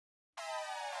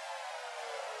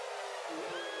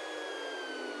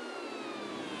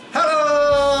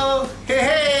Hello!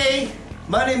 Hey!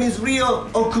 My name is Ryo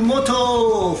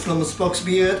Okumoto from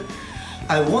Spokesbeard.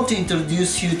 I want to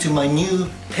introduce you to my new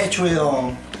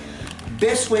Patreon.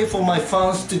 Best way for my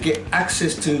fans to get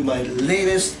access to my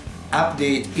latest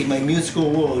update in my musical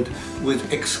world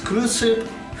with exclusive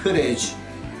footage,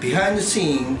 behind the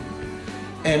scene,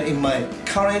 and in my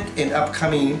current and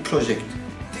upcoming project.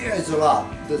 There's a lot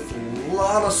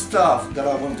of stuff that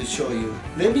I want to show you.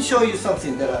 Let me show you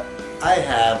something that I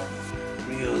have.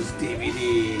 Ryo's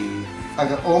DVD. I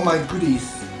got all my goodies.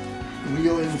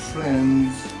 Ryo and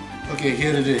Friends. Okay,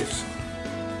 here it is.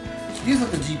 These are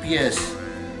the GPS,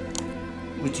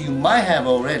 which you might have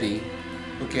already.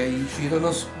 Okay, if you don't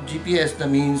know GPS, that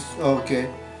means, okay,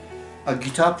 a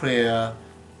guitar player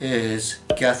is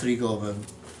Guthrie Govan.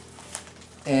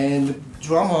 And the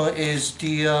drummer is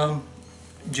the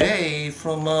Jay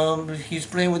from, he's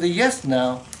playing with the Yes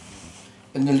now.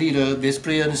 And the leader, bass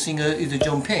player and singer is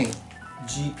John Payne.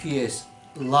 GPS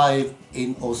live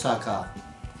in Osaka.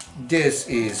 This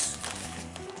is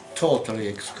totally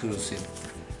exclusive.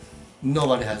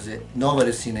 Nobody has it.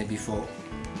 Nobody's seen it before.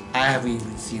 I haven't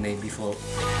even seen it before.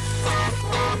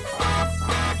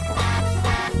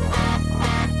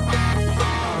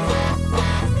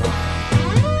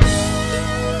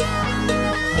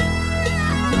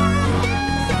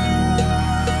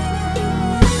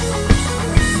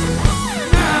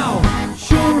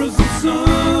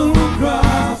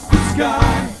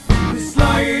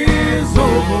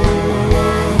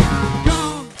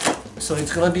 So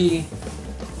it's gonna be,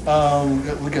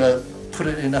 we're gonna put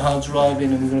it in the hard drive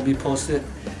and we're gonna be posted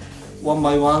one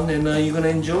by one, and you're gonna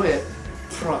enjoy it.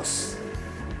 Plus,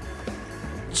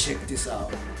 check this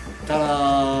out.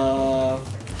 Ta-da!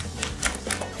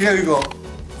 Here you go.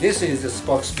 This is the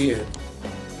Spokesbeard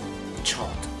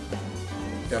chart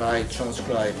that I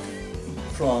transcribed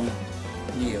from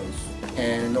Neil's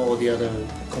and all the other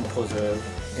composers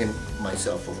and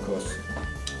myself, of course.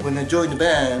 When I joined the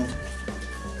band,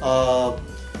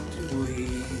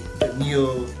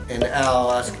 Neil and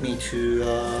Al asked me to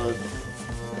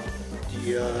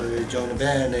join the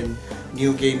band, and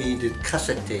Neil gave me the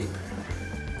cassette tape,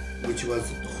 which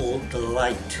was called the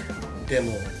Light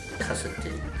demo cassette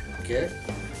tape. Okay?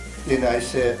 Then I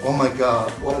said, oh my God,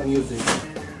 what a music.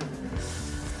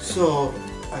 So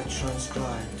I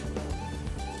transcribed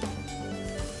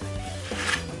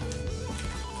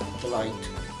the Light.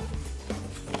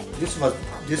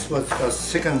 This was a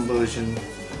second version.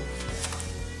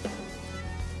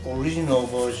 Original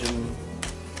version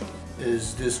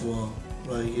is this one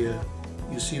right here.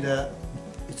 You see that?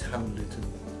 It's handwritten.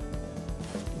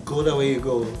 Go the way you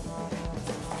go.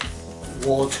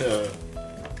 Water,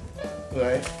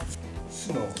 right?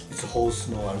 Snow. It's a whole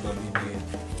snow album in here.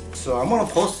 So I'm gonna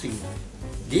posting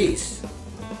this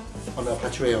on the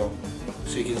Patreon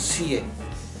so you can see it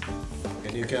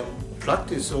and you can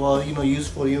practice or use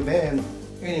for your band.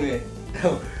 Anyway,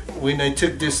 when I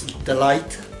took the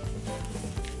Light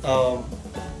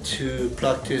to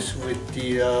practice with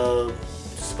the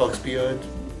Spokesbeard,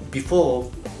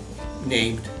 before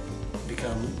named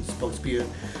become Spokesbeard,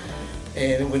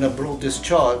 and when I brought this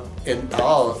chart, and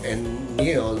Al and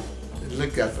Neil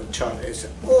looked at the chart and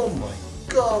said, oh my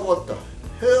God, what the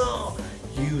hell,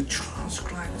 you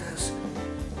transcribed this,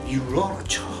 you wrote a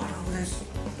chart on this.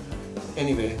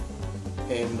 Anyway,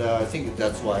 and I think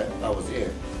that's why I was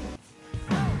there.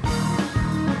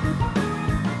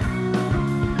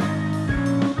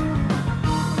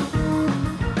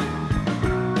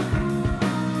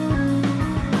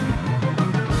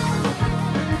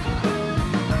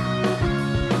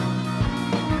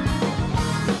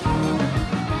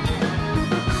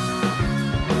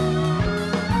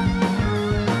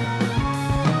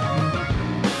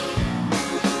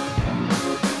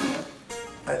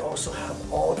 I also have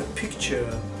all the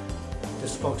pictures, the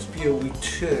Spokesbeard we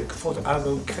took for the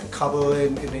album cover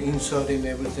and the insert and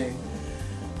everything.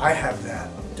 I have that,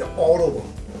 all of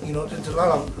them. There's a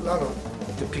lot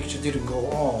of the picture didn't go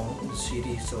on the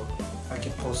CD, so I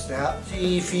can post that.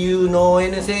 If you know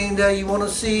anything that you want to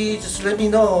see, just let me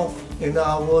know, and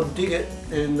I will dig it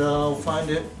and I'll find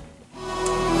it.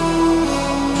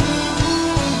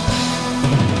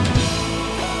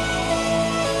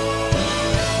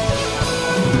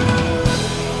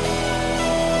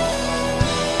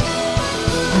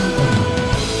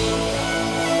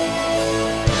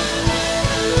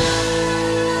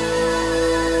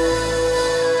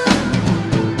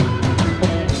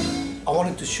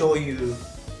 To show you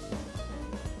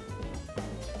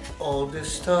all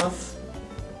this stuff,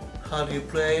 how do you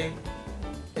play,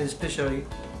 and especially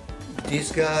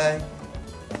this guy.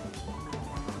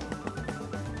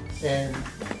 And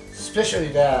especially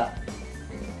that,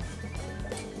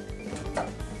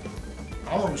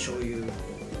 I want to show you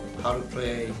how to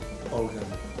play organ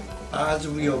as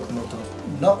Ryo Okumoto.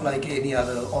 Not like any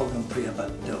other organ player,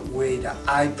 but the way that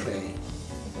I play,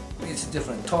 it's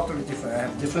different, totally different. I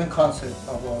have different concept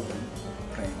of organ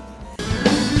playing.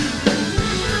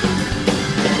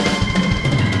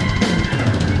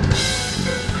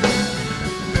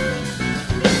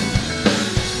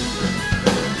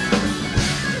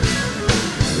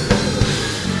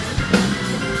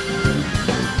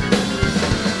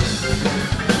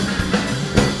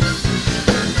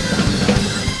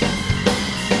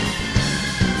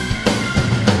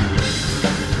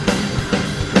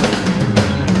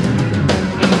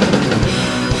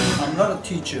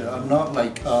 Teacher. I'm not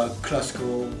like a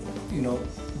classical,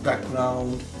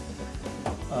 background.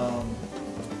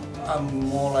 I'm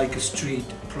more like a street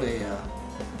player,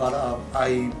 but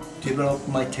I developed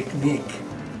my technique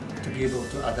to be able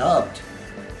to adapt,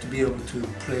 to be able to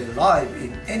play live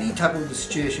in any type of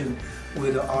situation,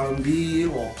 whether R&B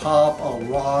or pop or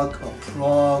rock or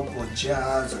prog or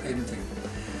jazz or anything.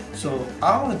 So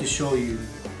I wanted to show you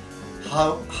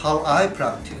how I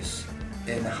practice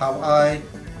and how I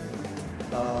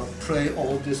play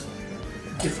all these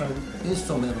different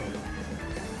instruments.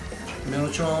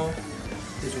 Mellotron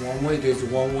is one way. There's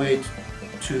one way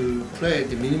to play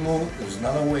the minimal. There's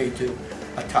another way to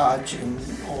attach and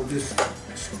all this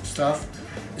stuff.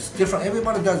 It's different.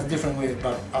 Everybody does a different way,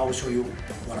 but I will show you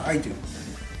what I do.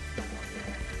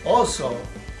 Also,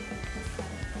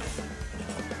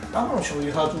 I'm going to show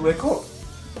you how to record.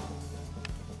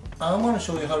 I'm going to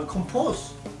show you how to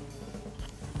compose.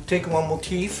 Take one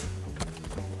motif,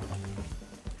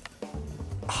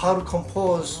 how to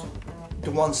compose the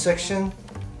one section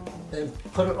and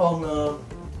put it on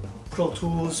Pro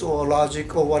Tools or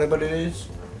Logic or whatever it is,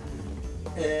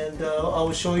 and I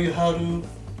will show you how to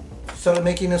start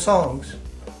making the songs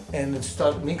and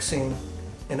start mixing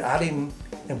and adding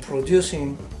and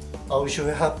producing. I will show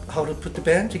you how to put the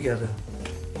band together.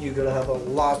 You're gonna have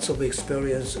lots of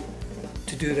experience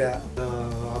to do that.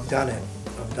 I've done it.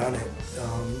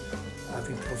 I've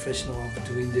been professional of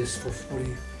doing this for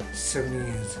 47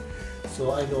 years.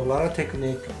 So I know a lot of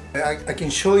technique. I can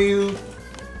show you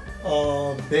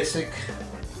basic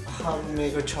how to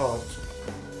make a chart.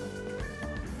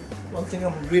 One thing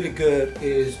I'm really good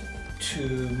is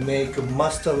to make a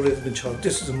master rhythm chart.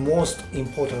 This is the most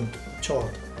important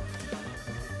chart.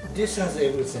 This has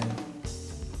everything.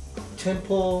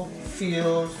 Tempo,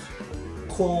 feels,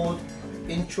 chord,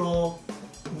 intro,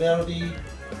 melody,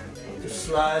 the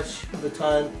slash, the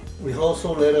time,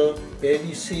 rehearsal letter,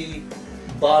 ABC,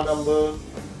 bar number,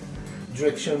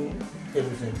 direction,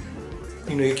 everything.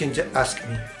 You can just ask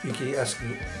me. You can ask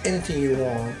me anything you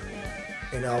want,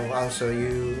 and I'll answer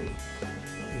you.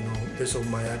 Based on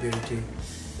my ability.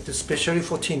 Especially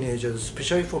for teenagers,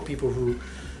 especially for people who,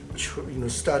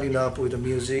 starting up with the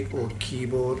music or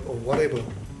keyboard or whatever.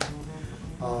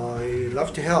 I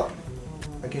love to help.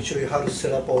 I can show you how to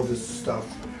set up all this stuff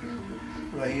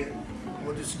right here.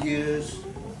 All these gears,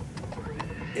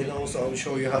 and also I'll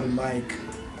show you how to mic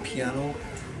piano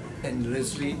and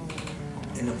Leslie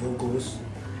and the vocals.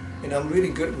 And I'm really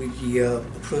good with the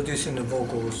producing the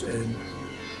vocals, and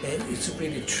it's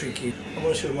really tricky. I'm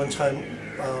going to show you one time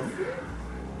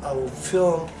I will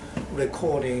film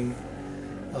recording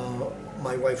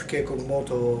my wife Ryo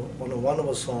Okumoto on a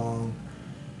wonderful song,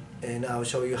 and I'll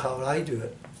show you how I do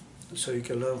it so you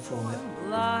can learn from it.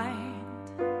 Light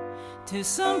to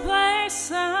some place,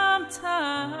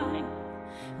 sometime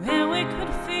where we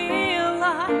could feel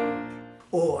like.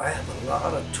 Oh, I have a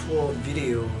lot of tour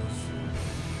videos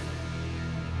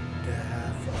that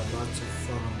have lots of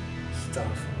fun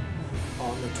stuff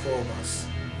on the tour bus.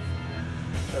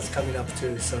 That's coming up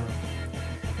too. So,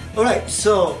 all right.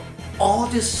 So all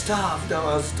this stuff that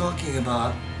I was talking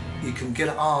about, you can get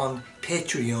on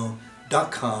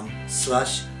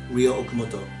patreon.com/Ryo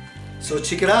Okumoto. So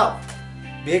check it out.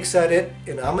 Be excited,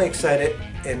 and I'm excited,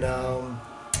 and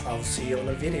I'll see you on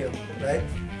the video. Right?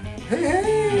 Hey,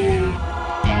 hey.